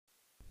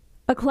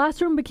A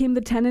classroom became the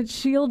tenants'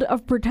 shield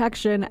of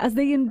protection as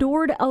they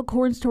endured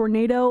Elkhorn's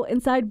tornado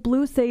inside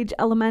Blue Sage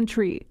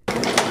Elementary.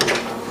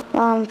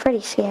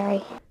 Pretty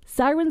scary.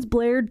 Sirens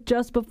blared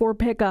just before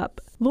pickup.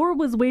 Laura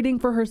was waiting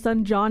for her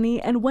son Johnny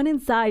and went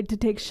inside to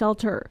take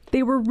shelter.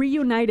 They were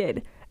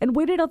reunited and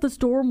waited out the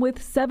storm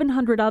with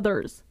 700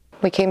 others.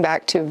 We came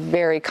back to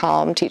very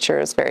calm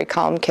teachers, very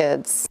calm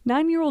kids.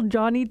 9-year-old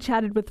Johnny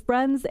chatted with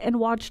friends and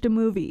watched a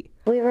movie.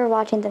 We were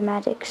watching The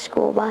Magic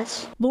School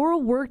Bus. Laura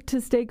worked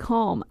to stay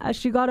calm as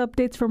she got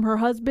updates from her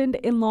husband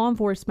in law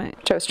enforcement.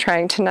 I was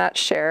trying to not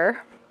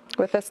share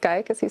with this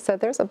guy because he said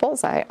there's a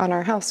bullseye on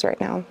our house right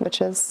now,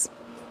 which is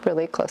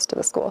really close to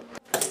the school.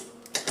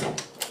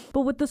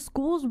 But with the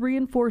school's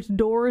reinforced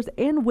doors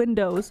and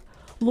windows,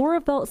 Laura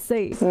felt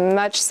safe.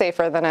 Much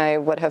safer than I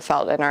would have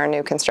felt in our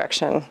new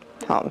construction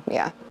home,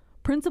 yeah.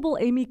 Principal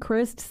Amy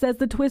Christ says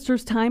the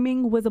Twisters'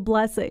 timing was a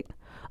blessing,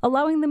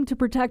 allowing them to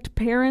protect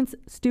parents,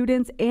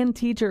 students, and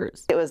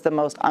teachers. It was the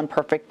most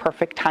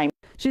perfect time.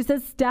 She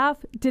says staff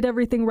did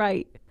everything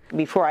right.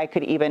 Before I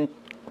could even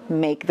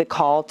make the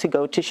call to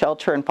go to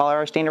shelter and follow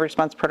our standard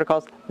response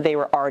protocols, they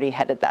were already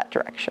headed that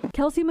direction.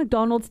 Kelsey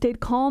McDonald stayed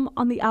calm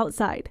on the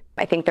outside.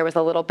 I think there was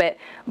a little bit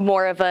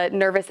more of a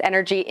nervous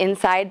energy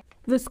inside.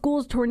 The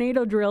school's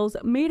tornado drills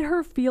made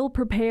her feel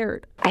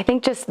prepared. I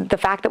think just the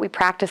fact that we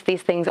practice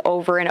these things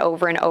over and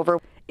over and over.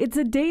 It's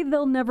a day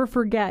they'll never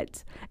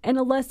forget, and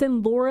a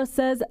lesson Laura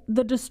says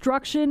the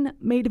destruction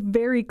made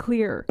very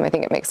clear. I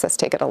think it makes us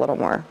take it a little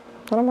more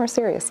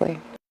seriously.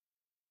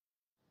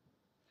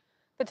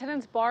 The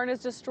tenant's barn is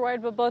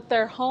destroyed, but both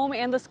their home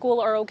and the school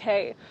are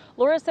okay.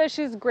 Laura says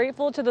she's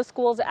grateful to the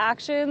school's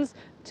actions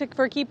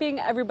for keeping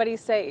everybody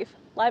safe.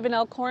 Live in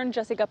Elkhorn,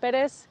 Jessica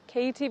Perez,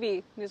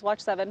 KETV, News Watch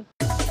 7.